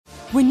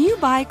When you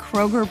buy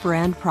Kroger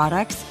brand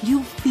products,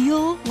 you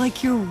feel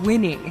like you're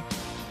winning.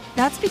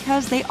 That's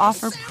because they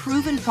offer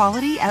proven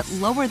quality at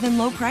lower than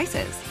low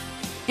prices.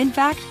 In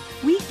fact,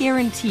 we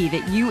guarantee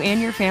that you and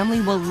your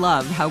family will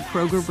love how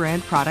Kroger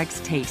brand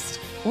products taste,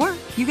 or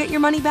you get your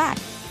money back.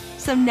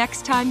 So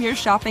next time you're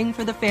shopping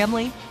for the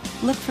family,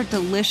 look for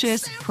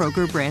delicious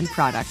Kroger brand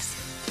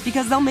products,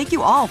 because they'll make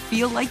you all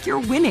feel like you're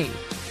winning.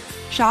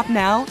 Shop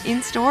now,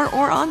 in-store,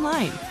 or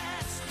online.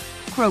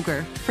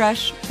 Kroger,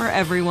 fresh for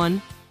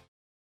everyone.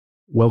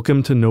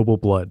 Welcome to Noble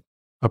Blood,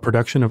 a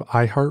production of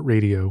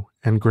iHeartRadio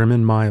and Grim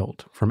and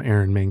Mild from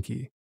Aaron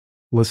Mahnke.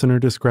 Listener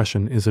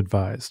discretion is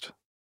advised.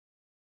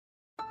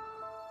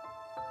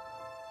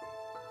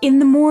 In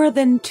the more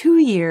than 2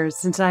 years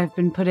since I've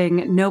been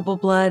putting Noble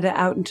Blood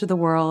out into the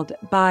world,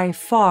 by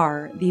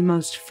far the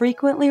most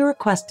frequently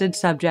requested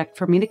subject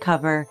for me to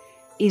cover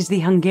is the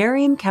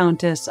Hungarian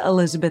Countess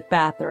Elizabeth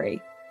Báthory.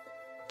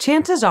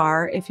 Chances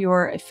are, if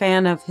you're a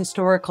fan of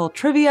historical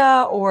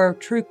trivia or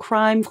true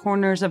crime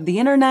corners of the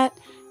internet,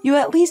 you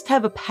at least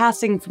have a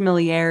passing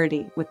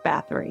familiarity with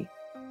Báthory.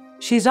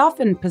 She's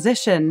often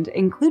positioned,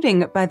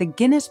 including by the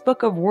Guinness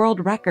Book of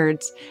World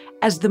Records,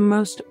 as the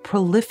most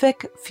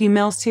prolific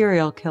female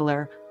serial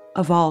killer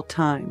of all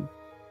time.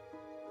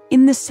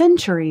 In the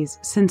centuries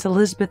since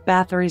Elizabeth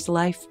Báthory's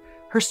life,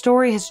 her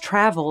story has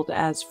traveled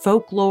as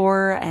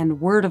folklore and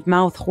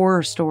word-of-mouth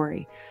horror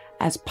story,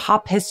 as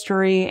pop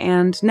history,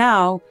 and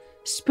now,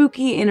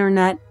 spooky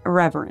internet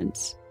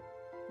irreverence.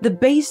 The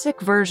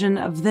basic version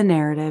of the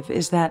narrative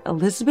is that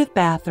Elizabeth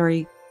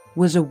Báthory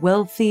was a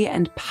wealthy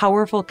and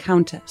powerful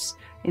countess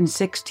in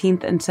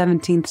 16th and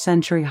 17th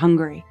century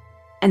Hungary,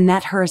 and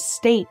that her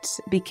estates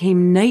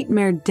became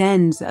nightmare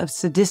dens of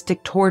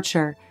sadistic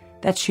torture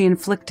that she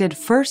inflicted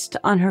first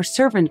on her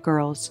servant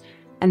girls,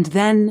 and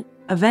then,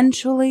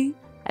 eventually,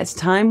 as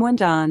time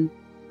went on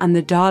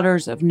the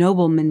daughters of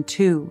noblemen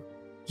too,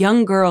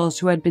 young girls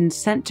who had been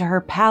sent to her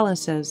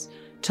palaces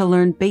to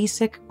learn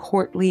basic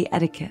courtly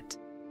etiquette.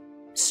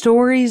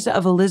 Stories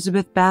of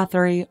Elizabeth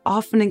Báthory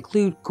often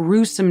include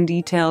gruesome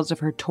details of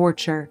her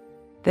torture,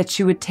 that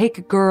she would take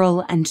a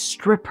girl and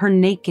strip her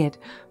naked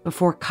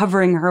before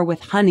covering her with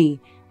honey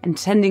and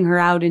sending her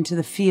out into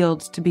the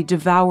fields to be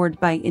devoured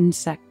by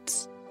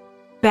insects.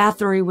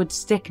 Báthory would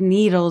stick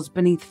needles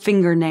beneath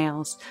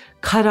fingernails,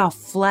 cut off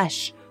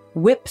flesh,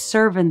 whip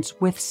servants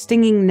with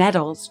stinging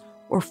nettles,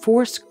 or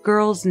force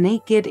girls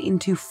naked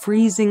into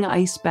freezing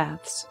ice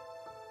baths.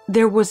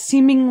 There was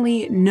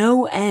seemingly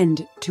no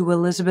end to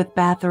Elizabeth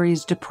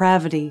Báthory's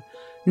depravity,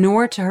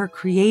 nor to her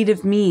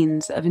creative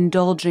means of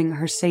indulging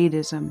her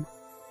sadism.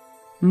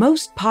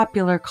 Most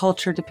popular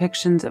culture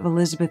depictions of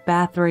Elizabeth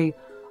Báthory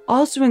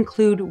also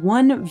include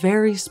one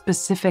very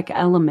specific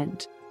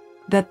element,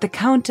 that the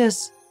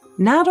Countess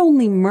not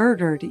only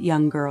murdered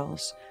young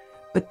girls,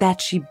 but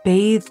that she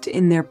bathed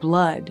in their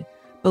blood,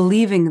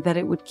 believing that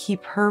it would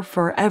keep her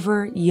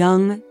forever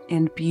young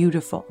and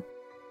beautiful.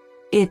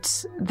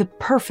 It's the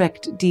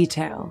perfect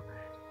detail,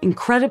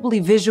 incredibly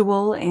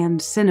visual and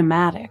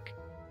cinematic.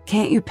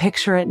 Can't you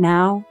picture it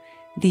now?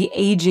 The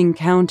aging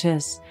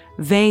Countess,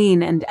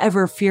 vain and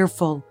ever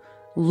fearful,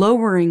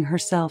 lowering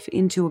herself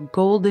into a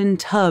golden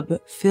tub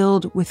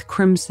filled with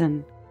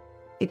crimson.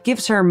 It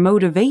gives her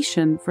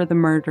motivation for the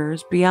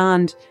murders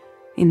beyond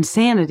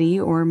insanity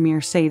or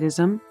mere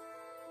sadism.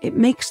 It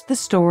makes the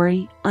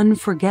story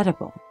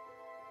unforgettable.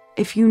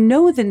 If you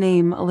know the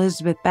name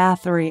Elizabeth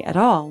Báthory at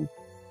all,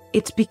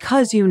 it's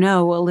because you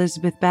know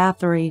Elizabeth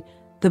Báthory,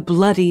 the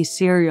bloody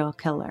serial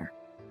killer,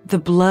 the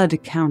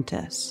Blood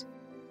Countess.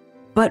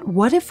 But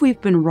what if we've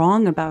been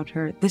wrong about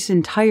her this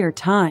entire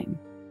time?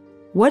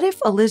 What if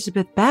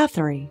Elizabeth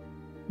Báthory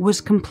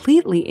was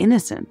completely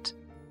innocent?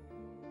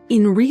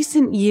 In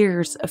recent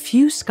years, a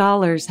few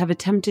scholars have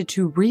attempted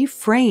to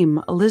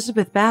reframe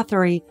Elizabeth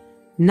Báthory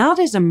not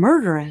as a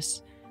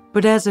murderess,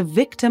 but as a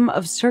victim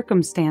of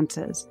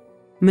circumstances,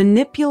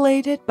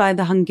 manipulated by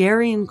the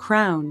Hungarian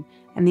crown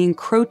and the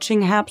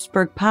encroaching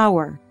Habsburg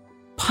power,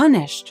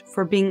 punished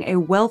for being a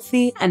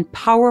wealthy and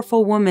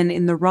powerful woman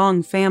in the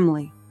wrong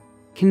family,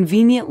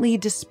 conveniently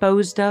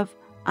disposed of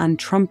on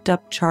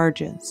trumped-up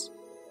charges.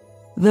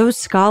 Those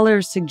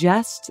scholars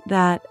suggest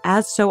that,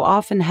 as so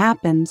often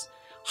happens,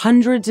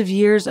 hundreds of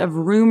years of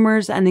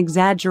rumors and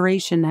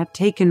exaggeration have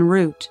taken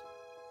root,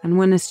 and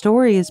when a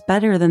story is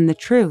better than the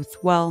truth,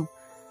 well,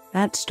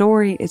 that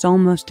story is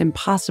almost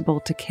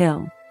impossible to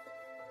kill.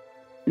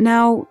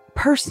 Now,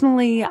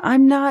 personally,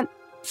 I'm not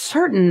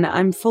certain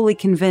I'm fully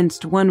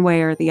convinced one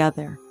way or the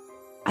other.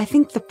 I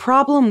think the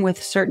problem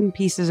with certain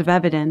pieces of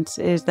evidence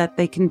is that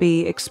they can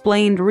be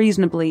explained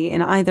reasonably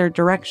in either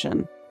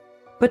direction.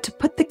 But to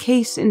put the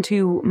case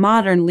into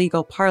modern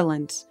legal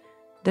parlance,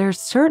 there's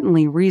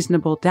certainly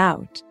reasonable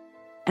doubt.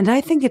 And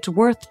I think it's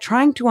worth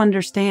trying to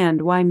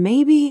understand why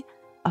maybe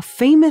a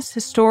famous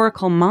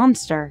historical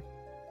monster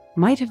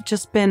might have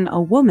just been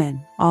a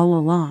woman all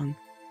along.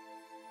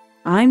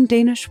 I'm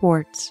Dana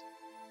Schwartz,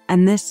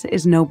 and this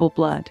is Noble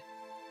Blood.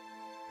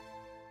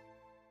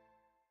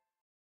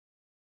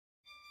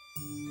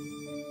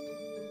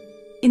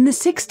 In the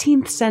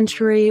 16th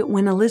century,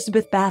 when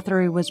Elizabeth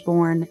Báthory was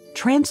born,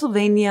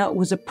 Transylvania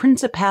was a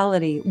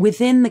principality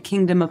within the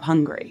Kingdom of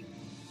Hungary.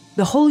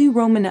 The Holy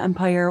Roman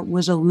Empire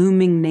was a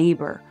looming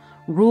neighbor,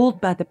 ruled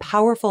by the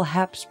powerful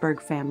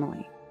Habsburg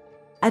family.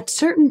 At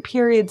certain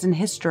periods in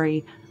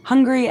history,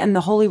 Hungary and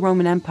the Holy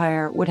Roman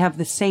Empire would have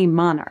the same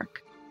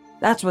monarch.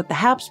 That's what the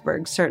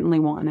Habsburgs certainly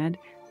wanted,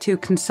 to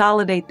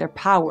consolidate their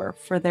power,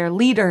 for their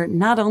leader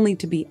not only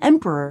to be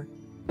emperor,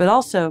 but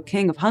also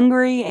king of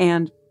Hungary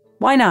and,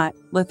 why not,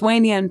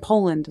 Lithuania and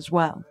Poland as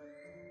well.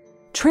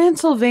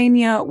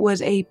 Transylvania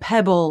was a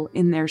pebble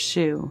in their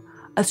shoe,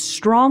 a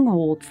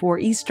stronghold for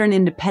Eastern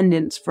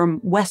independence from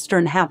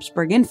Western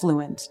Habsburg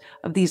influence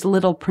of these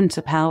little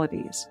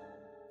principalities.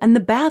 And the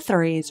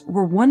Báthorys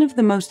were one of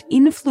the most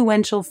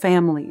influential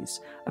families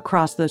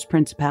across those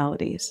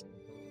principalities.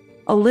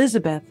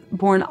 Elizabeth,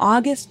 born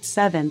August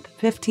 7th,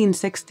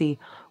 1560,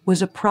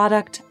 was a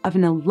product of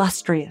an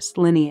illustrious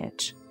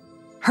lineage.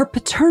 Her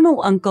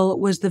paternal uncle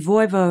was the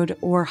voivode,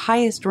 or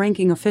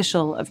highest-ranking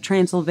official of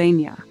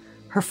Transylvania.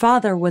 Her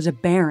father was a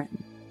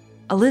baron.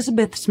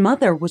 Elizabeth's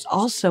mother was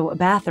also a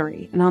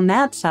Báthory, and on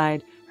that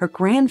side, her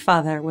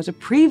grandfather was a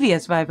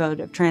previous voivode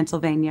of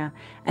Transylvania,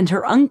 and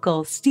her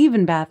uncle,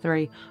 Stephen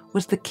Báthory,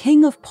 was the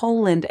King of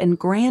Poland and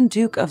Grand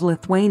Duke of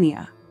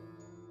Lithuania.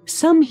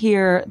 Some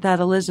hear that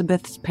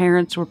Elizabeth's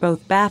parents were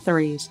both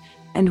Báthorys,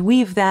 and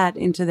weave that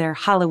into their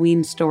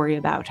Halloween story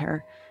about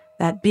her,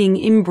 that being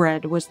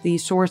inbred was the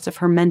source of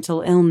her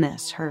mental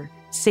illness, her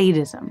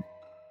sadism.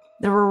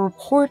 There were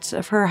reports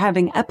of her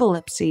having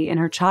epilepsy in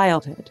her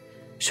childhood.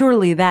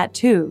 Surely that,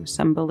 too,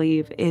 some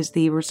believe, is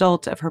the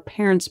result of her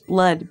parents'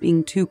 blood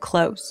being too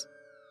close.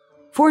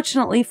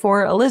 Fortunately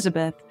for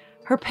Elizabeth,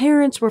 her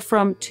parents were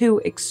from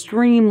two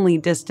extremely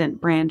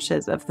distant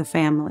branches of the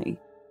family.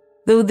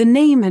 Though the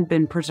name had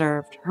been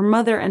preserved, her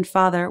mother and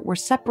father were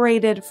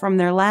separated from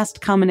their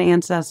last common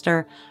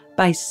ancestor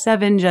by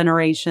 7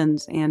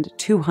 generations and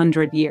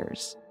 200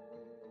 years.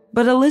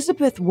 But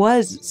Elizabeth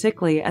was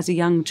sickly as a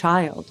young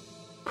child,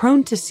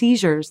 prone to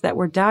seizures that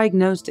were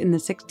diagnosed in the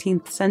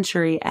 16th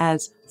century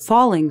as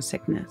falling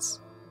sickness.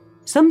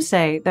 Some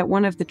say that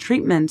one of the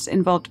treatments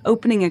involved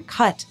opening a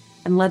cut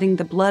and letting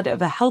the blood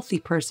of a healthy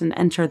person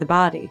enter the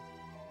body,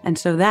 and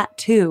so that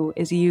too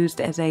is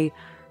used as a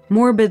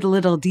morbid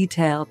little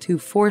detail to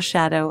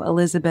foreshadow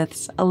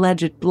Elizabeth's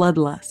alleged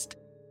bloodlust.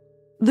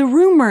 The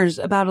rumors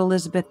about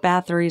Elizabeth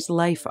Báthory's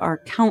life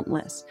are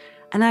countless,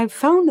 and I've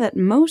found that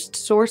most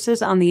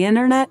sources on the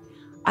internet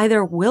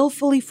either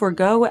willfully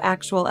forgo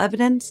actual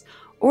evidence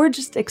or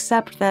just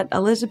accept that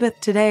Elizabeth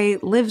today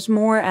lives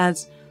more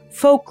as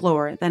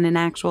folklore than an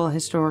actual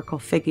historical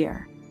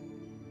figure.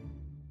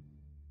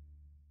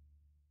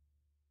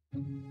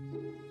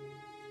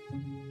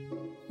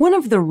 One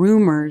of the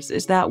rumors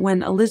is that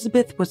when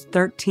Elizabeth was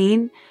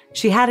 13,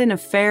 she had an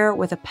affair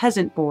with a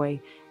peasant boy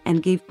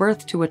and gave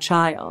birth to a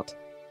child.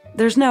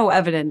 There's no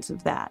evidence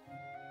of that.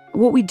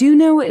 What we do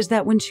know is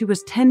that when she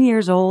was 10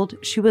 years old,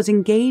 she was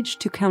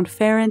engaged to Count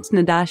Ferenc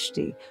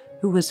Nadasdy,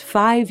 who was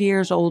 5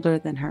 years older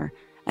than her,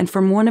 and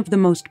from one of the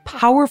most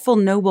powerful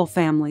noble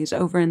families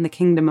over in the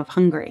Kingdom of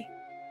Hungary.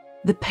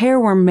 The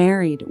pair were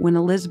married when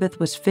Elizabeth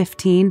was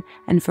 15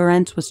 and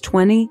Ferenc was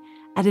 20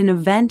 at an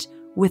event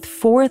with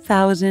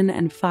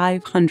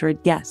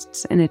 4,500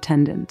 guests in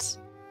attendance.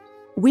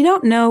 We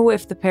don't know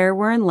if the pair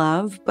were in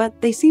love,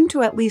 but they seem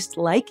to at least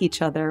like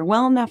each other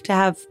well enough to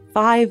have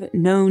 5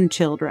 known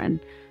children,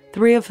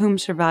 3 of whom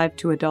survived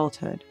to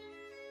adulthood.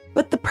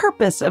 But the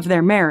purpose of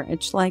their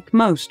marriage, like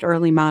most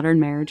early modern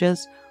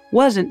marriages,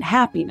 wasn't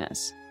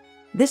happiness.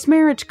 This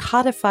marriage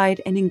codified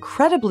an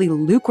incredibly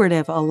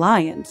lucrative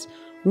alliance,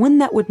 one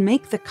that would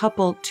make the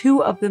couple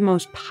 2 of the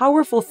most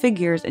powerful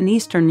figures in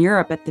Eastern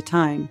Europe at the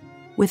time,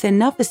 with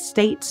enough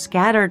estates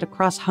scattered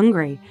across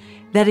Hungary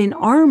that an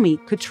army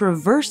could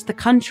traverse the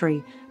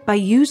country by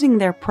using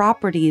their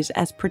properties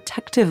as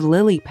protective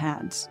lily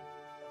pads.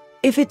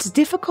 If it's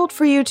difficult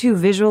for you to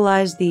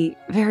visualize the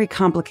very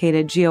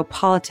complicated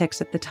geopolitics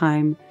at the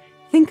time,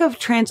 think of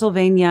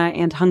Transylvania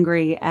and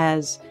Hungary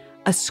as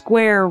a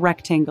square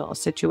rectangle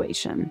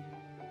situation.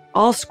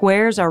 All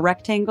squares are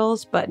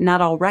rectangles, but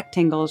not all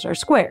rectangles are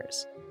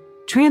squares.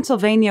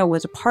 Transylvania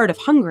was a part of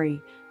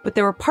Hungary, but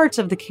there were parts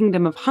of the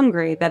Kingdom of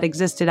Hungary that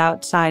existed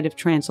outside of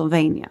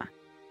Transylvania.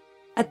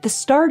 At the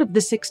start of the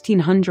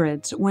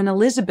 1600s, when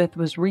Elizabeth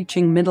was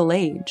reaching middle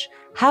age,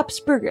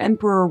 Habsburg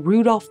Emperor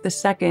Rudolf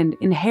II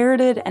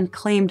inherited and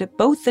claimed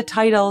both the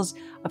titles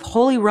of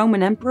Holy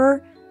Roman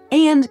Emperor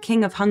and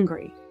King of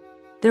Hungary.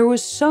 There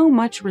was so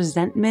much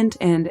resentment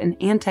and an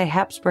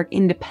anti-Habsburg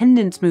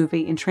independence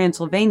movie in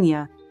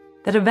Transylvania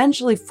that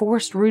eventually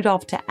forced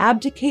Rudolf to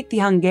abdicate the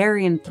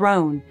Hungarian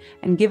throne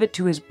and give it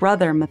to his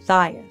brother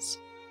Matthias.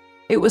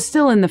 It was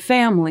still in the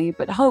family,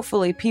 but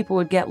hopefully people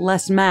would get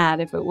less mad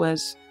if it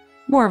was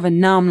more of a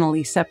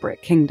nominally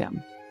separate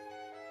kingdom.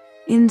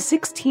 In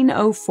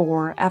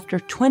 1604, after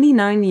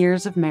 29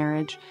 years of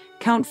marriage,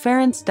 Count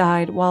Ferenc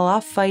died while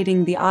off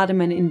fighting the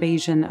Ottoman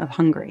invasion of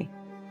Hungary,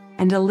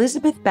 and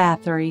Elizabeth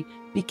Báthory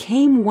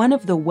became one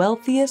of the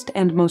wealthiest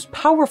and most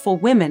powerful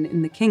women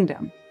in the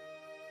kingdom.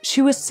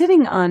 She was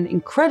sitting on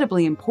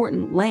incredibly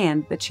important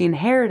land that she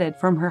inherited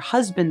from her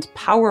husband's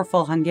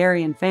powerful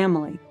Hungarian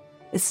family,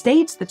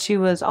 estates that she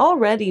was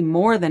already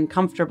more than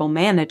comfortable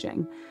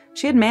managing.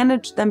 She had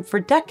managed them for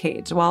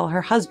decades while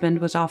her husband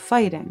was off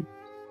fighting.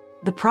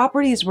 The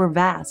properties were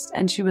vast,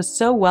 and she was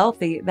so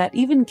wealthy that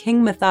even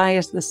King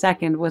Matthias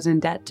II was in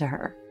debt to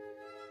her.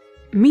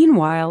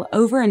 Meanwhile,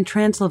 over in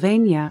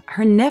Transylvania,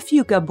 her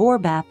nephew Gabor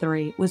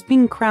Báthory was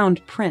being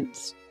crowned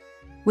prince.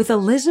 With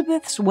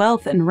Elizabeth's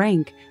wealth and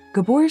rank,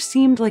 Gabor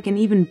seemed like an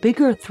even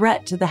bigger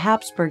threat to the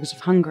Habsburgs of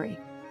Hungary.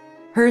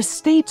 Her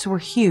estates were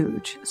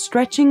huge,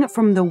 stretching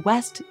from the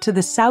west to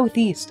the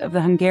southeast of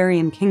the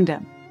Hungarian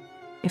kingdom.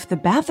 If the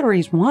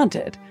Báthorys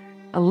wanted,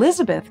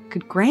 Elizabeth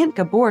could grant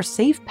Gabor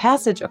safe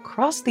passage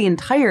across the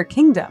entire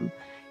kingdom,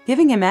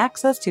 giving him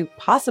access to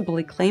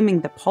possibly claiming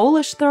the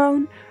Polish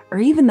throne or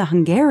even the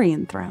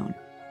Hungarian throne.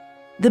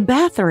 The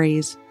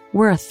Báthorys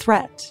were a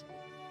threat.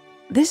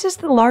 This is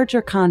the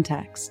larger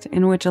context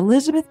in which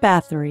Elizabeth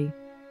Báthory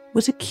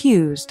was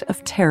accused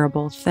of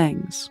terrible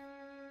things.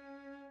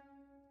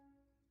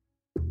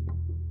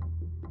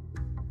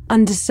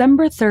 On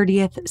December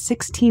 30th,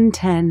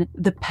 1610,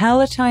 the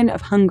Palatine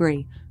of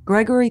Hungary,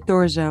 Gregory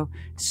Thurzo,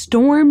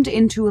 stormed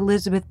into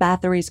Elizabeth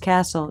Báthory's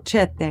castle,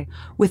 Cete,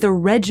 with a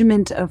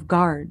regiment of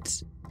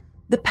guards.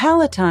 The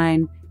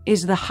Palatine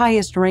is the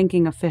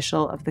highest-ranking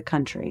official of the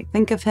country.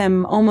 Think of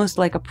him almost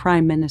like a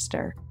prime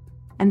minister.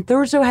 And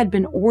Thurzo had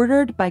been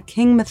ordered by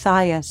King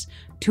Matthias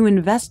to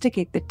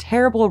investigate the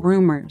terrible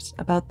rumors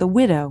about the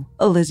widow,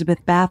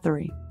 Elizabeth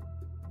Báthory.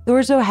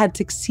 Thurzo had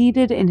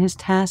succeeded in his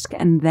task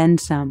and then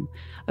some,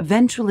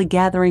 eventually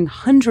gathering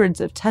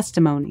hundreds of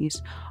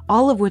testimonies,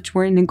 all of which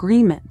were in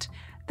agreement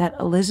that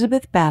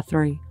Elizabeth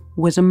Báthory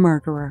was a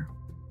murderer.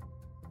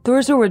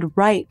 Thurzo would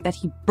write that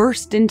he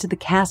burst into the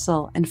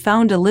castle and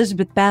found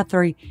Elizabeth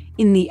Báthory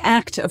in the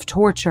act of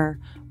torture,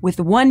 with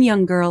one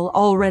young girl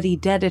already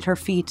dead at her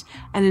feet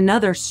and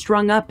another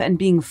strung up and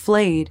being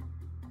flayed.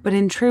 But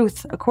in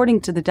truth,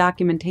 according to the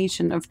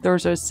documentation of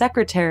Thurzo's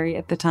secretary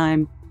at the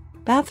time,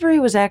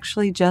 Báthory was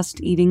actually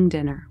just eating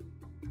dinner.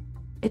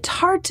 It's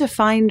hard to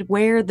find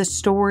where the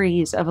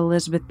stories of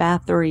Elizabeth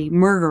Báthory,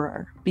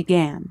 murderer,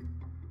 began.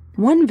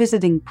 One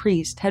visiting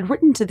priest had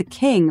written to the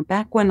king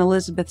back when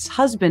Elizabeth's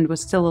husband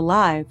was still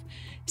alive,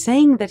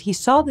 saying that he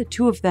saw the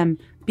two of them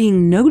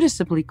being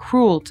noticeably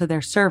cruel to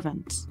their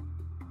servants.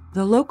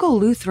 The local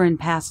Lutheran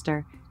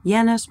pastor,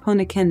 Janos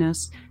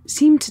Ponikinus,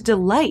 seemed to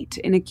delight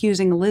in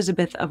accusing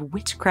Elizabeth of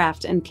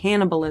witchcraft and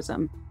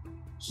cannibalism.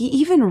 He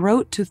even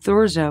wrote to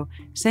Thurzo,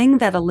 saying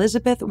that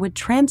Elizabeth would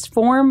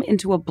transform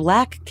into a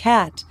black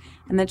cat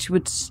and that she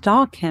would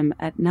stalk him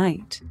at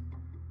night.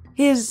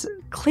 His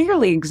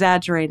clearly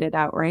exaggerated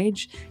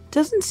outrage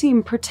doesn't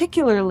seem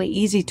particularly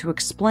easy to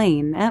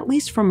explain, at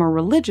least from a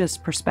religious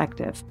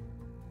perspective.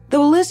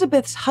 Though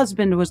Elizabeth's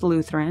husband was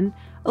Lutheran,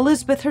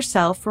 Elizabeth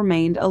herself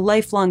remained a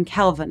lifelong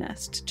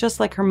Calvinist, just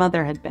like her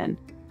mother had been.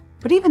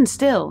 But even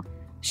still,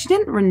 she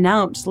didn't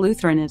renounce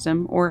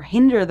Lutheranism or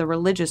hinder the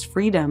religious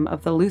freedom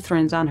of the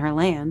Lutherans on her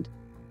land.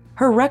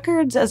 Her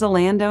records as a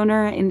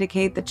landowner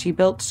indicate that she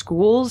built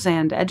schools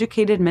and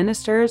educated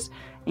ministers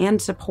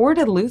and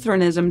supported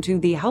Lutheranism to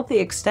the healthy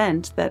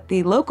extent that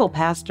the local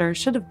pastor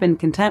should have been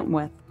content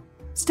with.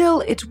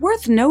 Still, it's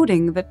worth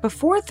noting that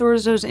before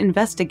Thurzo's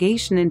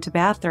investigation into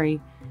Báthory,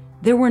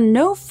 there were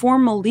no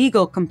formal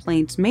legal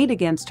complaints made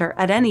against her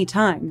at any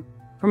time,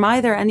 from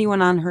either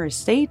anyone on her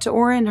estate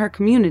or in her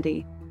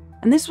community.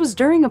 And this was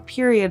during a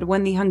period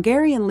when the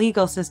Hungarian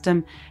legal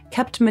system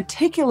kept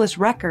meticulous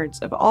records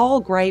of all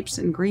gripes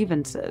and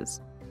grievances.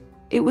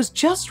 It was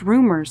just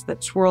rumors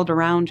that swirled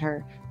around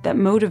her that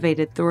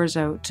motivated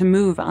Thurzo to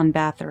move on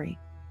Báthory.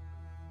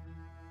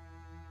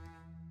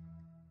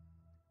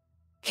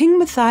 King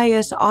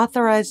Matthias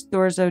authorized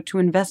Thurzo to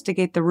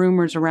investigate the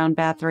rumors around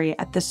Báthory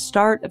at the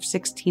start of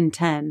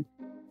 1610,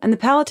 and the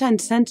Palatine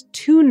sent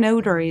 2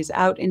 notaries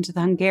out into the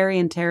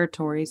Hungarian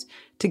territories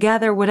to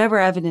gather whatever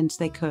evidence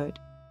they could.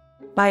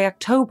 By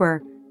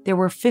October, there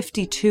were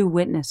 52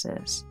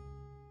 witnesses.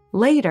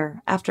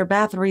 Later, after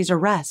Báthory's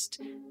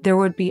arrest, there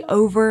would be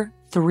over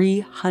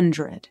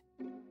 300.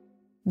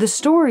 The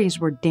stories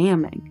were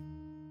damning.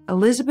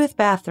 Elizabeth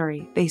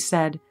Báthory, they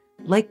said,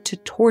 liked to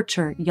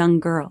torture young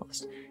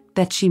girls,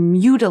 that she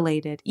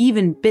mutilated,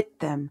 even bit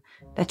them,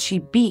 that she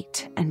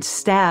beat and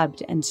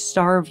stabbed and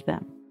starved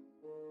them.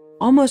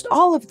 Almost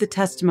all of the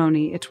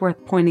testimony, it's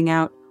worth pointing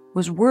out,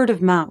 was word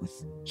of mouth,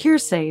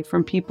 hearsay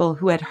from people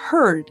who had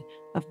heard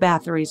of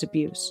Báthory's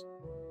abuse,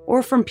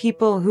 or from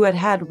people who had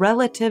had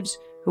relatives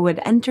who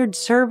had entered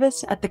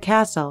service at the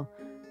castle,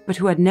 but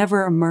who had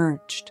never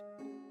emerged.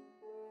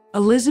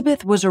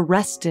 Elizabeth was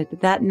arrested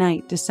that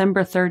night,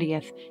 December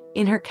 30th,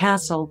 in her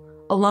castle,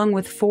 along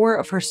with 4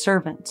 of her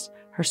servants,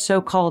 her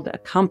so-called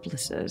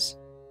accomplices.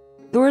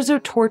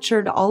 Thurzo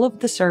tortured all of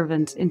the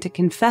servants into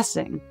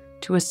confessing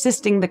to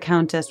assisting the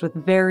Countess with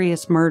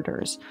various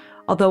murders,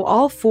 although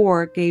all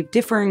 4 gave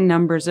differing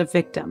numbers of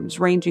victims,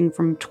 ranging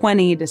from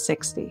 20 to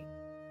 60.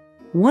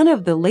 One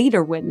of the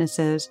later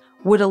witnesses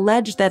would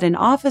allege that an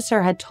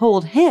officer had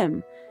told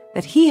him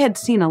that he had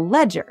seen a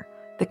ledger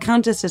the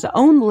Countess's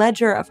own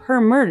ledger of her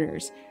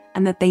murders,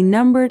 and that they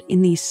numbered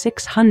in the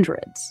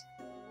 600s.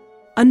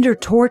 Under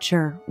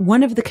torture,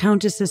 one of the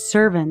Countess's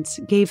servants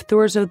gave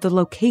Thurzo the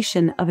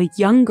location of a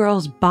young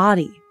girl's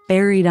body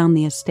buried on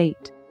the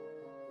estate.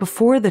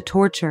 Before the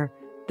torture,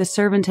 the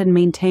servant had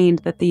maintained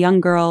that the young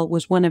girl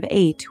was one of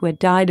 8 who had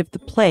died of the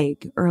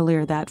plague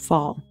earlier that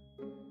fall.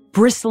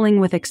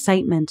 Bristling with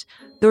excitement,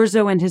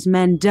 Thurzo and his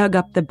men dug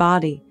up the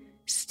body,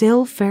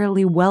 still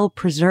fairly well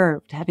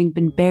preserved, having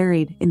been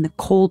buried in the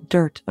cold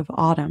dirt of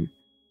autumn.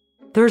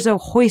 Thurzo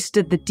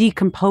hoisted the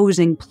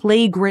decomposing,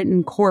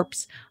 plague-ridden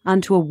corpse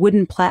onto a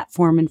wooden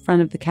platform in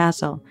front of the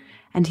castle,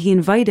 and he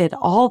invited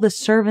all the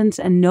servants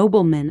and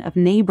noblemen of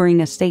neighboring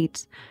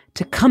estates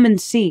to come and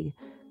see,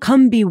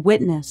 come be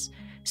witness,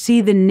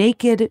 see the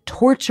naked,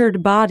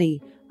 tortured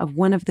body of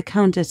one of the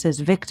Countess's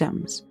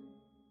victims.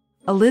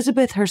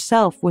 Elizabeth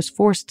herself was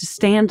forced to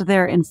stand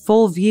there in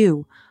full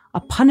view, a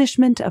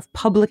punishment of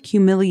public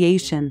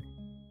humiliation.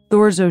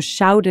 Thurzo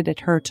shouted at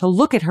her to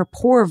look at her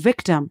poor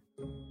victim.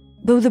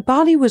 Though the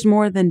body was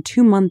more than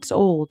 2 months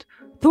old,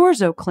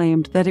 Thurzo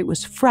claimed that it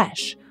was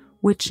fresh,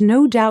 which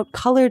no doubt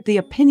colored the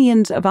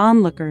opinions of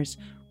onlookers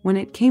when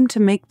it came to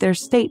make their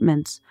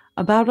statements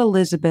about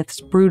Elizabeth's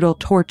brutal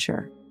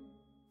torture.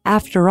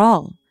 After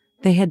all,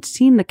 they had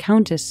seen the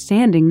Countess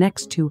standing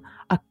next to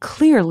a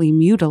clearly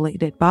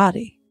mutilated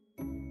body.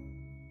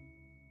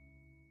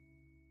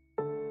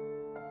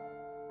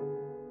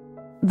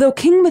 Though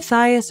King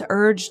Matthias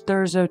urged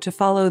Thurzo to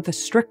follow the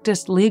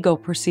strictest legal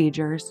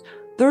procedures,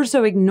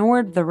 Thurzo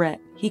ignored the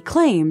writ he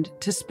claimed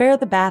to spare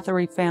the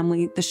Báthory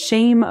family the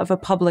shame of a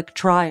public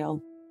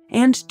trial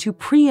and to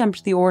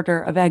preempt the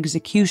order of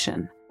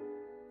execution.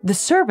 The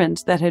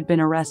servants that had been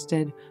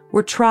arrested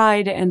were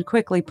tried and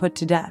quickly put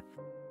to death.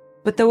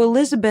 But though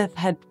Elizabeth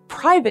had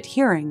private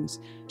hearings,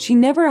 she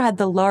never had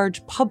the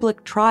large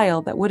public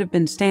trial that would have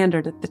been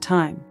standard at the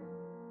time.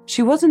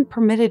 She wasn't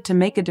permitted to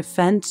make a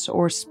defense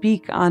or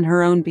speak on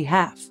her own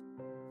behalf.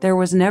 There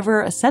was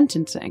never a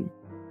sentencing.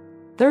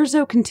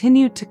 Thurzo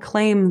continued to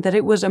claim that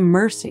it was a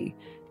mercy,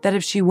 that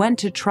if she went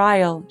to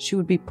trial, she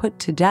would be put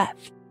to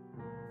death.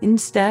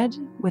 Instead,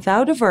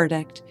 without a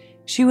verdict,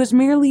 she was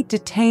merely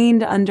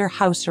detained under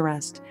house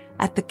arrest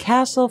at the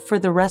castle for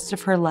the rest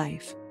of her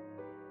life.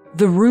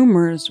 The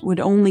rumors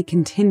would only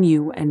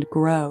continue and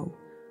grow.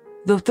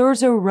 Though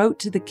Thurzo wrote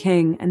to the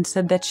king and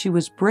said that she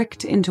was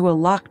bricked into a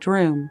locked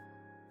room,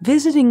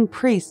 visiting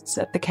priests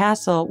at the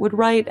castle would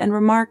write and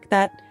remark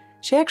that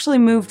she actually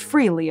moved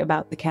freely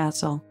about the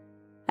castle,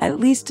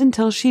 at least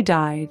until she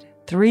died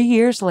 3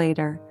 years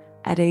later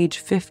at age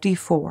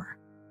 54.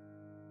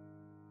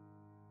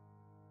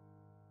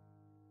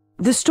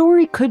 The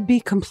story could be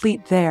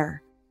complete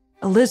there.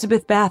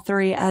 Elizabeth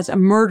Báthory as a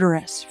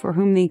murderess for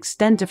whom the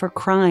extent of her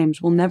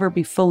crimes will never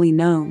be fully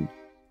known.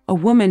 A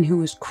woman who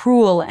was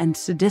cruel and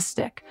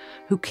sadistic,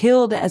 who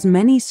killed as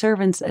many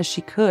servants as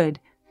she could,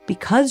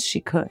 because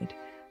she could,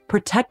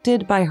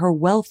 protected by her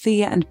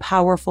wealthy and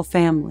powerful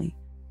family.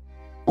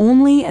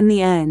 Only in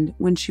the end,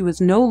 when she was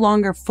no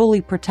longer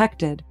fully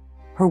protected,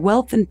 her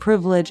wealth and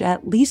privilege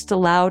at least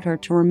allowed her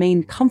to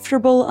remain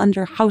comfortable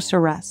under house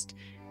arrest,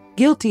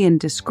 guilty and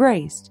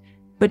disgraced,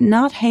 but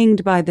not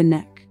hanged by the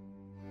neck.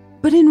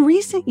 But in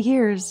recent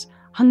years,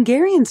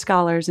 Hungarian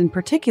scholars in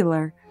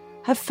particular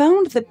have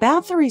found that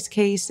Báthory's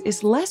case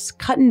is less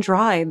cut and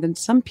dry than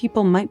some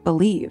people might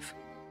believe.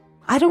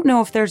 I don't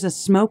know if there's a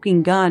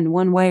smoking gun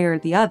one way or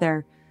the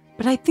other,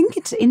 but I think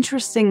it's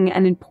interesting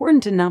and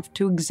important enough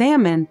to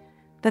examine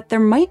that there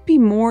might be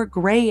more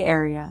gray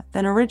area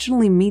than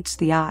originally meets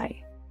the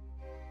eye.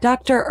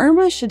 Dr.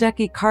 Irma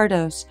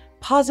Shadecki-Kardos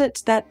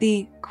posits that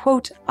the,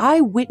 quote,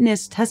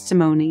 eyewitness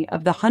testimony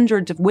of the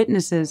hundreds of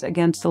witnesses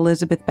against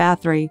Elizabeth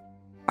Báthory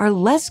are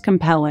less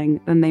compelling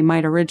than they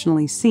might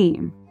originally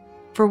seem.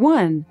 For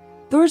one,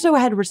 Thurzo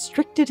had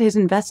restricted his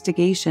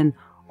investigation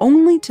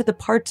only to the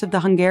parts of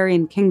the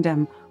Hungarian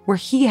kingdom where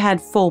he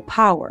had full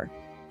power,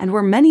 and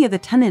where many of the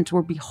tenants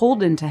were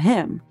beholden to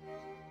him.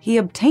 He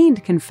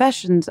obtained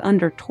confessions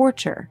under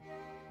torture.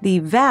 The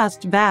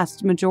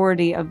vast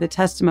majority of the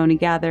testimony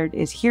gathered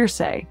is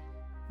hearsay.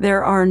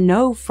 There are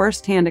no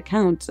first-hand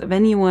accounts of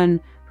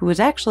anyone who was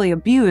actually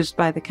abused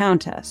by the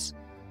Countess.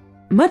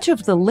 Much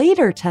of the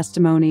later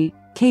testimony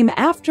came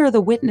after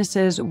the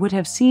witnesses would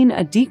have seen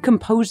a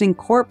decomposing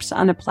corpse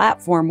on a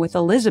platform with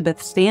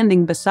Elizabeth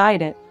standing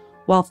beside it,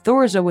 while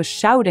Thurzo was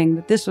shouting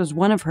that this was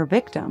one of her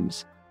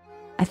victims.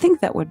 I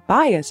think that would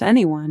bias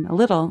anyone a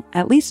little,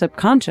 at least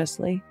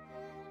subconsciously.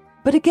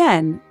 But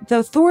again,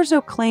 though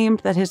Thurzo claimed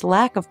that his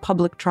lack of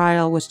public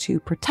trial was to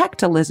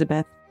protect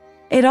Elizabeth,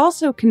 it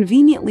also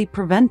conveniently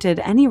prevented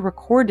any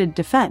recorded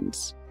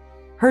defense.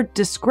 Her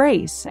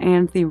disgrace,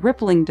 and the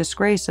rippling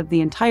disgrace of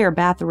the entire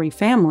Báthory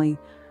family,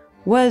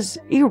 was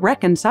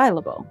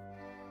irreconcilable.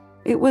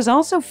 It was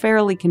also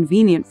fairly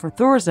convenient for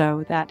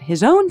Thurzo that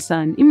his own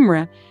son,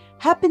 Imre,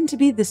 happened to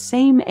be the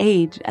same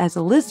age as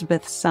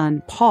Elizabeth's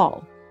son,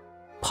 Paul.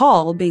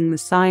 Paul, being the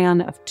scion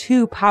of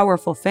 2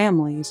 powerful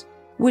families,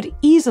 would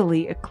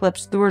easily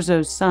eclipse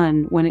Thurzo's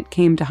son when it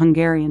came to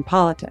Hungarian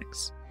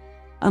politics.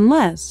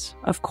 Unless,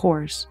 of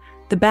course,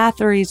 the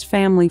Báthory's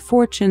family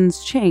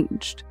fortunes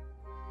changed.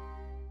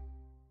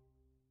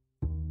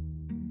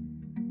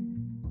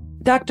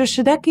 Dr.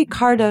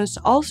 Shideki-Cardos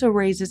also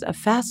raises a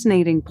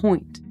fascinating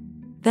point,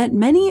 that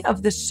many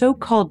of the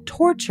so-called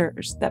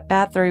tortures that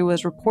Báthory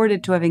was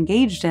reported to have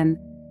engaged in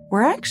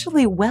were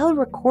actually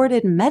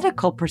well-recorded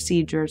medical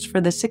procedures for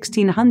the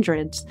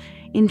 1600s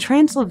in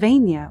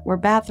Transylvania, where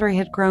Báthory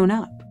had grown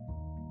up.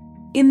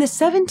 In the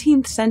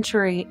 17th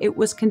century, it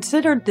was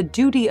considered the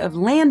duty of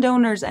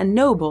landowners and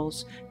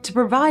nobles to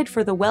provide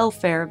for the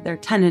welfare of their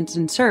tenants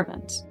and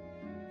servants.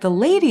 The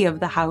lady of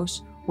the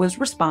house was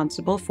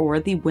responsible for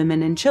the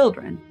women and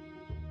children.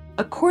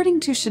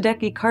 According to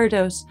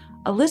Shideki-Cardos,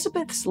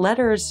 Elizabeth's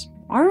letters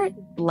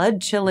aren't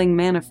blood-chilling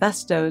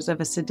manifestos of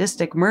a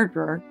sadistic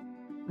murderer.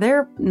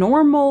 They're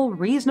normal,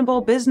 reasonable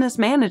business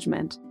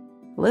management.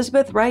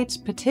 Elizabeth writes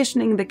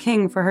petitioning the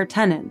king for her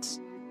tenants.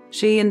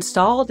 She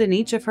installed in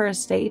each of her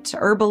estates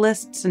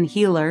herbalists and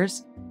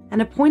healers,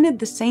 and appointed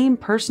the same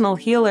personal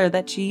healer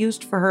that she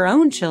used for her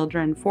own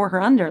children for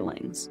her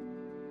underlings.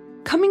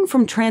 Coming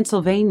from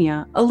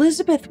Transylvania,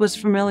 Elizabeth was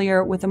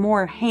familiar with a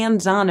more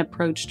hands-on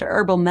approach to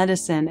herbal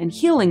medicine and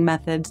healing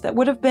methods that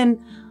would have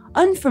been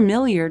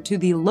unfamiliar to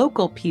the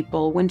local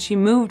people when she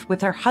moved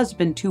with her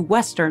husband to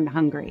Western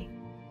Hungary.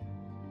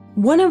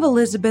 One of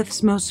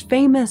Elizabeth's most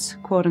famous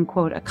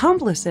quote-unquote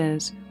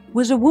accomplices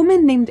was a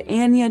woman named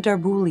Anya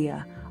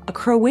Darbulia, a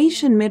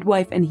Croatian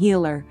midwife and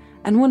healer,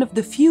 and one of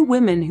the few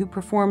women who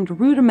performed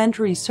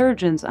rudimentary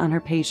surgeons on her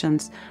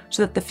patients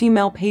so that the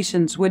female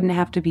patients wouldn't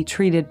have to be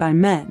treated by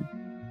men.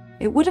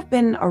 It would have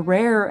been a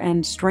rare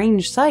and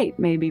strange sight,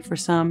 maybe for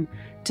some,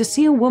 to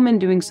see a woman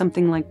doing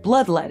something like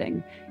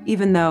bloodletting,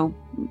 even though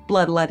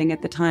bloodletting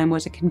at the time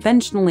was a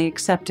conventionally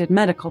accepted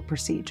medical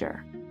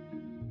procedure.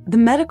 The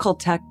medical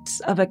texts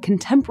of a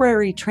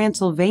contemporary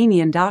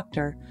Transylvanian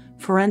doctor,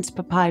 Ferenc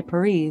Papai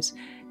Paris,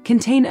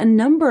 contain a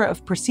number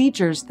of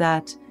procedures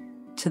that,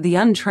 to the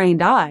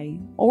untrained eye,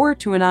 or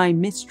to an eye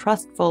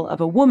mistrustful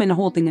of a woman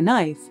holding a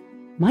knife,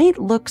 might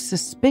look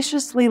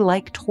suspiciously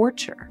like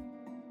torture.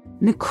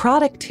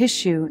 Necrotic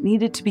tissue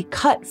needed to be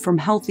cut from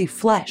healthy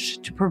flesh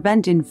to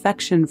prevent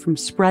infection from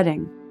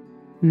spreading.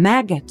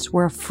 Maggots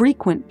were a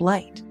frequent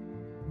blight.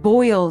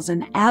 Boils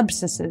and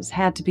abscesses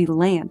had to be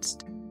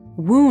lanced.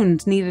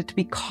 Wounds needed to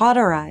be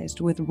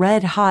cauterized with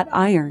red-hot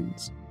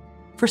irons.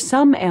 For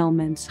some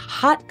ailments,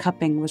 hot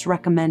cupping was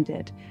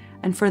recommended,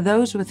 and for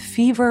those with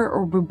fever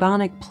or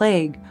bubonic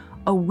plague,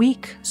 a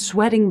weak,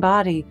 sweating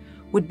body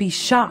would be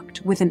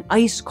shocked with an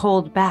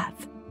ice-cold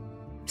bath.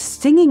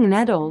 Stinging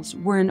nettles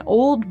were an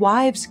old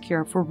wives'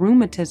 cure for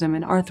rheumatism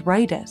and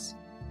arthritis.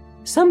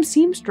 Some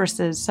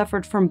seamstresses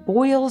suffered from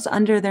boils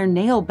under their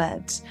nail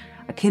beds,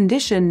 a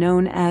condition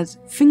known as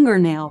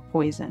fingernail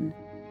poison.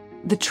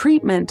 The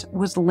treatment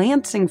was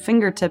lancing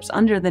fingertips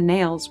under the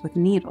nails with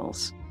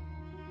needles.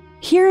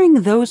 Hearing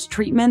those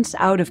treatments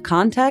out of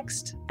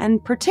context,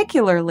 and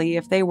particularly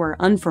if they were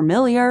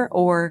unfamiliar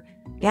or,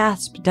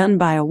 gasp, done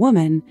by a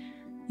woman,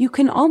 you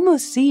can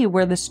almost see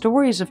where the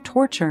stories of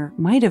torture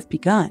might have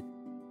begun.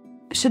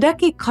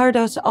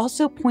 Shideki-Cardos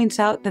also points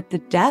out that the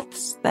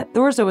deaths that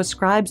Thurzo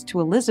ascribes to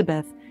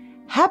Elizabeth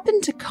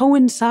happened to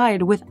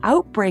coincide with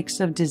outbreaks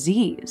of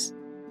disease.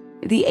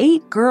 The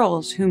 8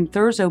 girls whom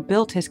Thurzo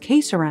built his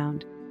case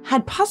around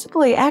had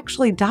possibly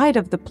actually died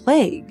of the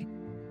plague.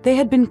 They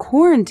had been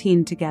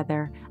quarantined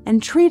together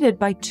and treated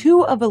by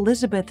 2 of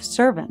Elizabeth's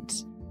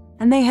servants,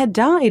 and they had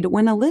died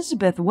when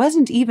Elizabeth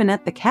wasn't even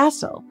at the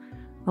castle.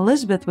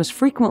 Elizabeth was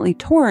frequently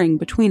touring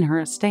between her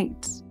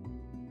estates.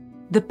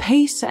 The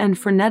pace and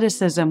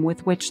freneticism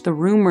with which the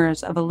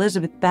rumors of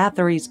Elizabeth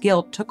Báthory's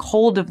guilt took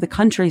hold of the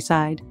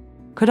countryside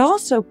could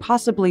also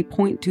possibly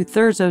point to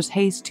Thurzo's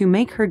haste to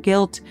make her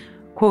guilt,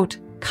 quote,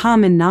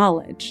 common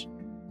knowledge.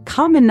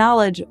 Common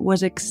knowledge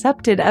was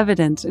accepted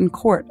evidence in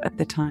court at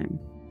the time.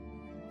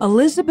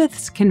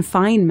 Elizabeth's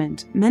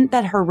confinement meant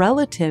that her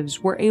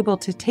relatives were able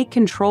to take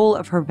control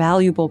of her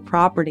valuable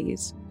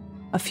properties.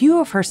 A few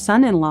of her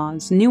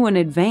son-in-laws knew in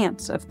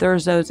advance of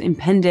Thurzo's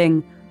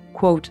impending,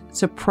 quote,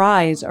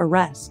 surprise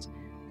arrest.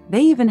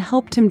 They even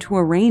helped him to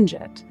arrange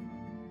it.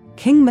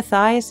 King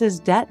Matthias's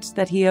debts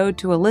that he owed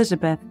to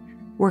Elizabeth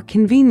were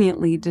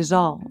conveniently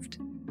dissolved.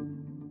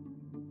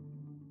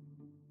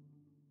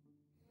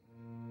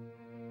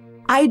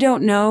 I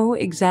don't know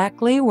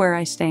exactly where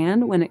I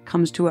stand when it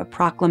comes to a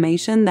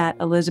proclamation that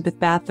Elizabeth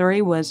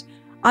Báthory was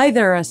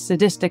either a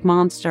sadistic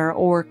monster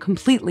or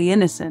completely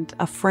innocent,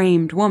 a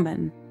framed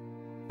woman.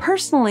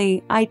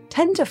 Personally, I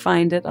tend to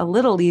find it a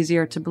little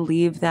easier to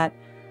believe that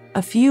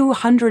a few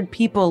hundred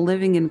people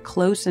living in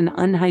close and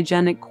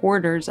unhygienic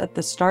quarters at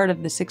the start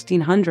of the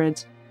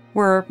 1600s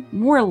were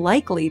more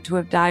likely to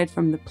have died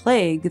from the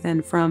plague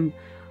than from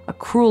a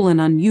cruel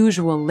and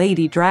unusual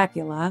Lady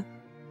Dracula.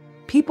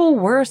 People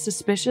were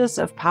suspicious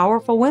of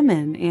powerful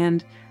women,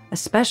 and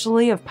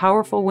especially of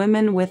powerful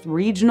women with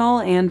regional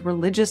and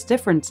religious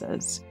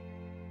differences.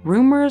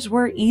 Rumors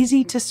were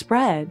easy to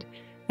spread,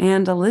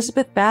 and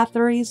Elizabeth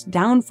Báthory's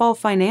downfall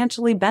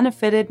financially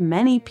benefited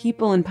many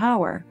people in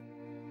power.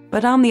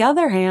 But on the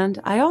other hand,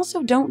 I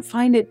also don't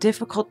find it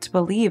difficult to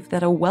believe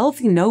that a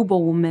wealthy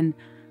noblewoman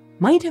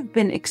might have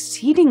been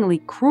exceedingly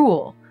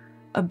cruel,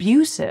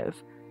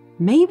 abusive,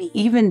 maybe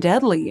even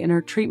deadly in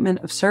her treatment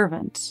of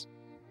servants.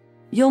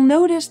 You'll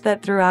notice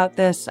that throughout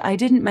this, I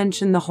didn't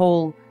mention the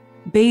whole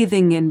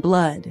bathing in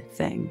blood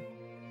thing.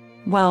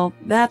 Well,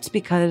 that's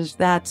because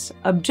that's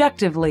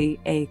objectively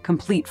a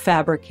complete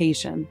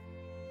fabrication.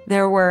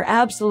 There were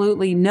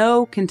absolutely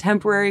no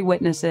contemporary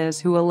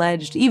witnesses who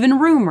alleged even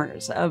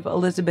rumors of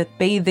Elizabeth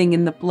bathing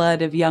in the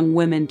blood of young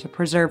women to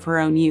preserve her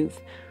own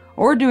youth,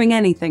 or doing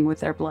anything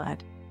with their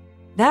blood.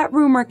 That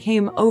rumor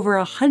came over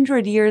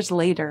 100 years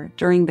later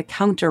during the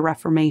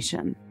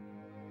Counter-Reformation.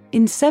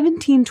 In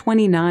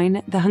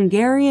 1729, the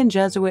Hungarian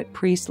Jesuit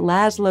priest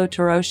Laszlo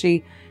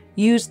Törösi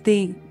used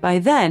the, by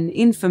then,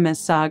 infamous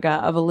saga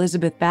of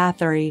Elizabeth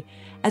Báthory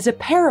as a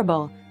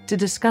parable to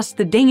discuss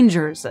the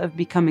dangers of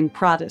becoming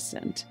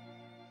Protestant.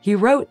 He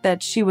wrote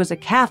that she was a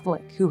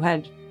Catholic who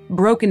had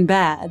broken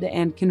bad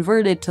and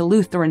converted to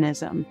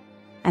Lutheranism,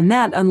 and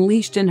that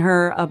unleashed in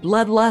her a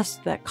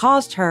bloodlust that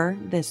caused her,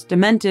 this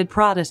demented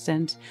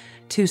Protestant,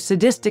 to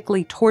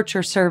sadistically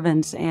torture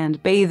servants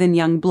and bathe in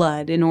young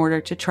blood in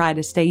order to try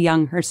to stay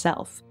young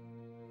herself.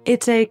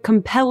 It's a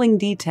compelling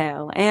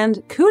detail,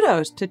 and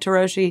kudos to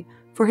Törösi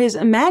for his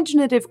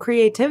imaginative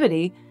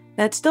creativity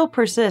that still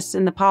persists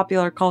in the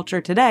popular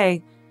culture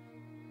today,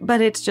 but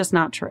it's just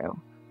not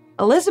true.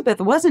 Elizabeth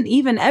wasn't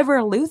even ever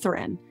a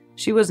Lutheran.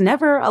 She was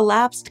never a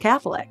lapsed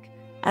Catholic.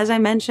 As I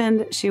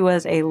mentioned, she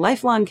was a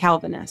lifelong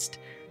Calvinist,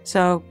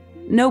 so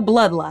no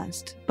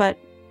bloodlust. But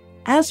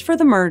as for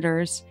the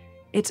murders,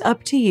 it's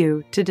up to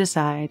you to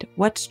decide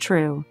what's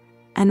true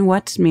and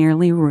what's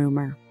merely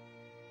rumor.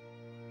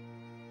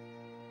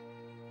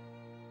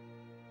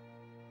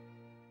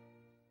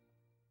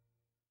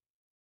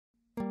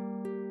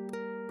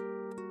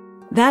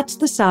 That's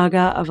the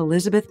saga of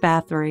Elizabeth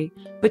Báthory,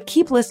 but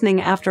keep listening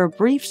after a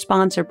brief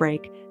sponsor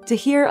break to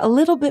hear a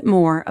little bit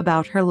more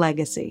about her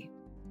legacy.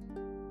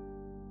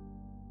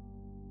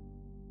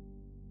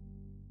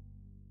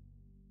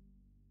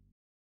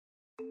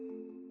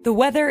 The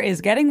weather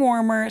is getting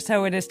warmer,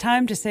 so it is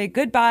time to say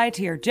goodbye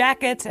to your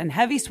jackets and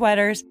heavy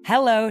sweaters.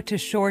 Hello to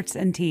shorts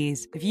and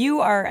tees. If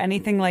you are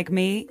anything like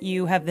me,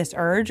 you have this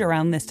urge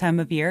around this time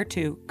of year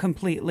to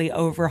completely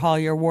overhaul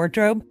your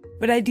wardrobe,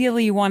 but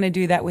ideally you want to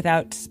do that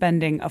without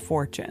spending a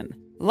fortune.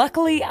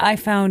 Luckily, I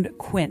found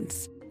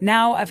Quince.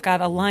 Now I've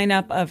got a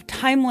lineup of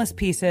timeless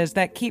pieces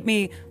that keep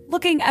me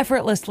looking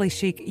effortlessly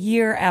chic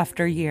year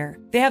after year.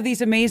 They have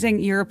these amazing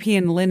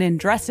European linen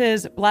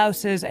dresses,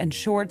 blouses, and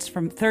shorts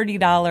from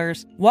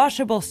 $30,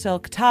 washable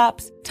silk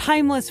tops,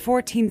 timeless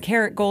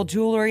 14-karat gold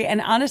jewelry,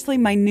 and honestly,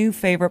 my new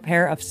favorite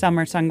pair of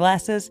summer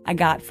sunglasses I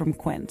got from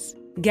Quince.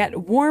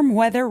 Get warm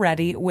weather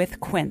ready with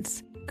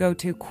Quince. Go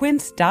to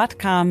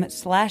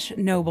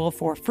quince.com/noble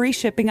for free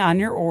shipping on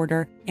your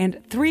order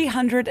and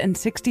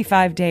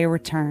 365-day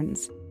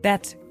returns.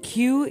 That's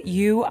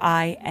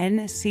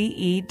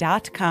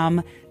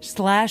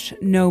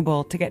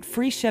QUINCE.com/noble to get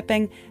free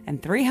shipping and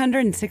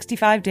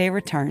 365-day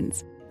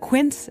returns.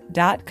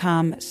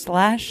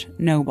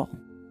 Quince.com/noble.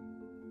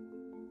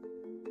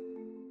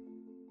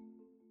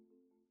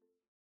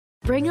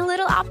 Bring a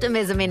little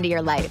optimism into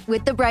your life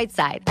with The Bright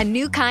Side, a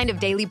new kind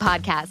of daily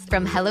podcast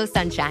from Hello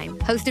Sunshine,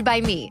 hosted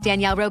by me,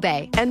 Danielle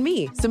Robay. And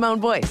me, Simone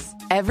Boyce.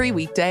 Every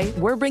weekday,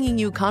 we're bringing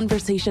you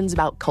conversations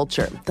about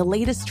culture, the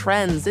latest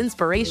trends,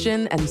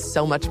 inspiration, and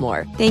so much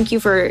more. Thank you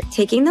for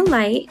taking the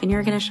light, and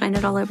you're going to shine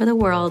it all over the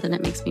world, and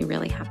it makes me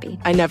really happy.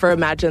 I never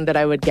imagined that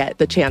I would get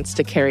the chance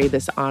to carry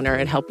this honor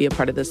and help be a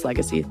part of this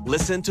legacy.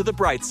 Listen to The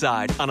Bright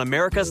Side on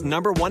America's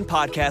 #1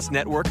 podcast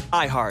network,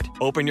 iHeart.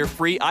 Open your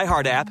free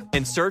iHeart app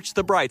and search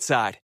The Bright Side.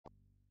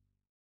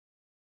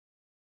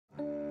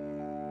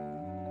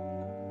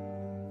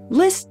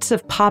 Lists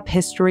of pop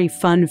history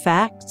fun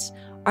facts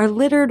are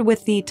littered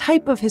with the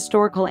type of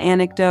historical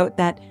anecdote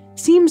that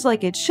seems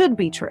like it should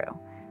be true.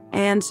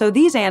 And so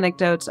these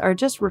anecdotes are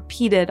just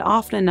repeated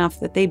often enough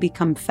that they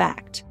become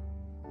fact.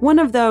 One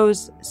of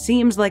those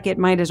seems like it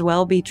might as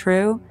well be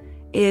true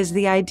is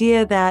the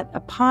idea that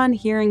upon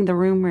hearing the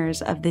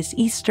rumors of this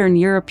Eastern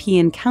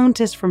European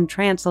Countess from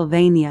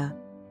Transylvania,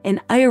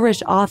 an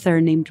Irish author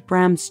named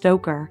Bram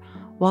Stoker,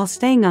 while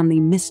staying on the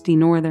misty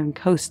northern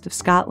coast of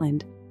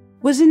Scotland,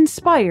 was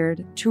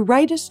inspired to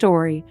write a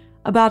story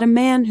about a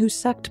man who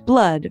sucked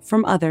blood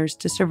from others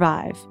to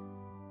survive.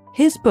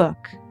 His book,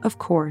 of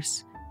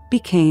course,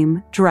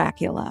 became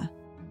Dracula.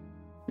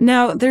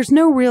 Now, there's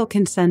no real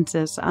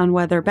consensus on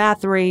whether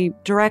Báthory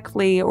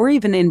directly or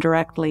even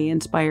indirectly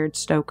inspired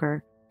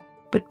Stoker,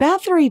 but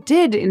Báthory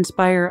did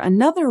inspire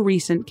another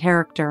recent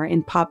character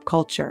in pop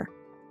culture.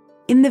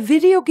 In the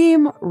video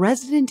game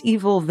Resident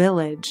Evil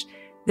Village,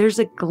 there's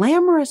a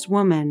glamorous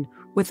woman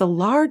with a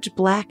large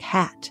black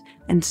hat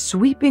and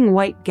sweeping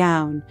white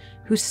gown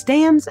who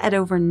stands at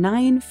over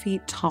 9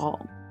 feet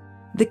tall.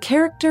 The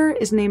character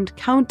is named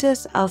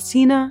Countess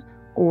Alcina,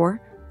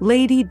 or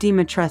Lady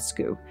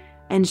Dimitrescu,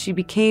 and she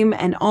became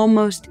an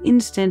almost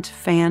instant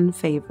fan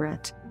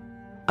favorite.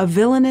 A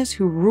villainess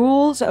who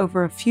rules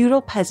over a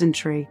feudal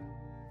peasantry,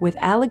 with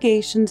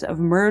allegations of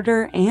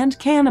murder and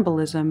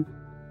cannibalism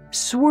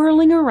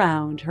swirling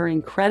around her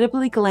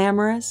incredibly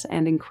glamorous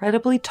and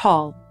incredibly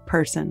tall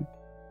person.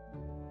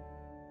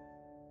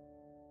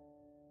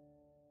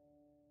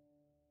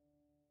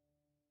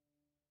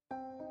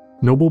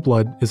 Noble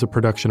Blood is a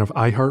production of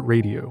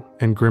iHeartRadio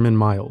and Grim &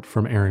 Mild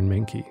from Aaron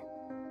Mahnke.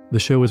 The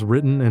show is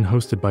written and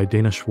hosted by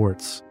Dana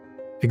Schwartz.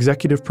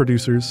 Executive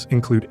producers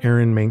include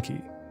Aaron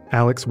Mahnke,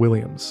 Alex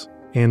Williams,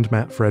 and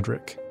Matt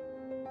Frederick.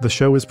 The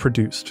show is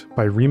produced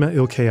by Rima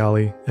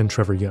Ilkayali and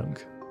Trevor Young.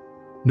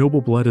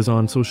 Noble Blood is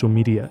on social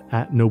media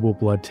at Noble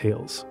Blood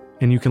Tales,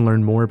 and you can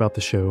learn more about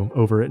the show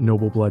over at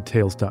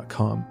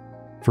noblebloodtales.com.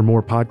 For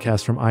more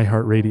podcasts from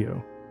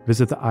iHeartRadio,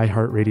 visit the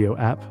iHeartRadio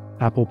app,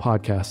 Apple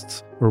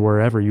Podcasts, or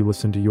wherever you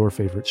listen to your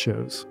favorite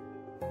shows.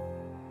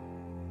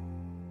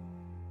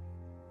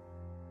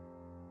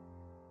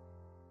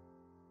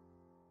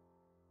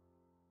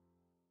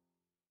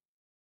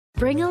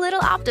 Bring a little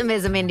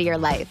optimism into your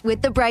life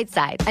with The Bright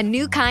Side, a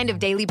new kind of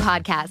daily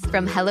podcast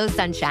from Hello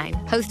Sunshine,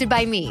 hosted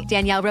by me,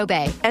 Danielle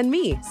Robay. And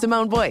me,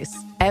 Simone Boyce.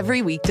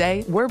 Every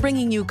weekday, we're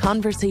bringing you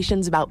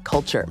conversations about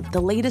culture, the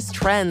latest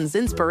trends,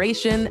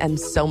 inspiration, and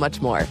so much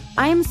more.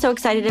 I am so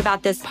excited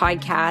about this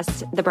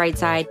podcast, The Bright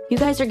Side. You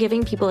guys are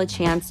giving people a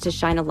chance to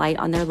shine a light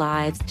on their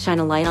lives, shine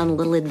a light on a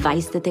little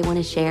advice that they want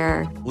to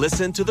share.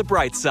 Listen to The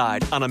Bright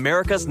Side on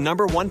America's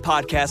 #1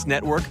 podcast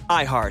network,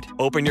 iHeart.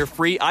 Open your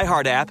free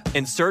iHeart app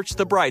and search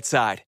The Bright Side.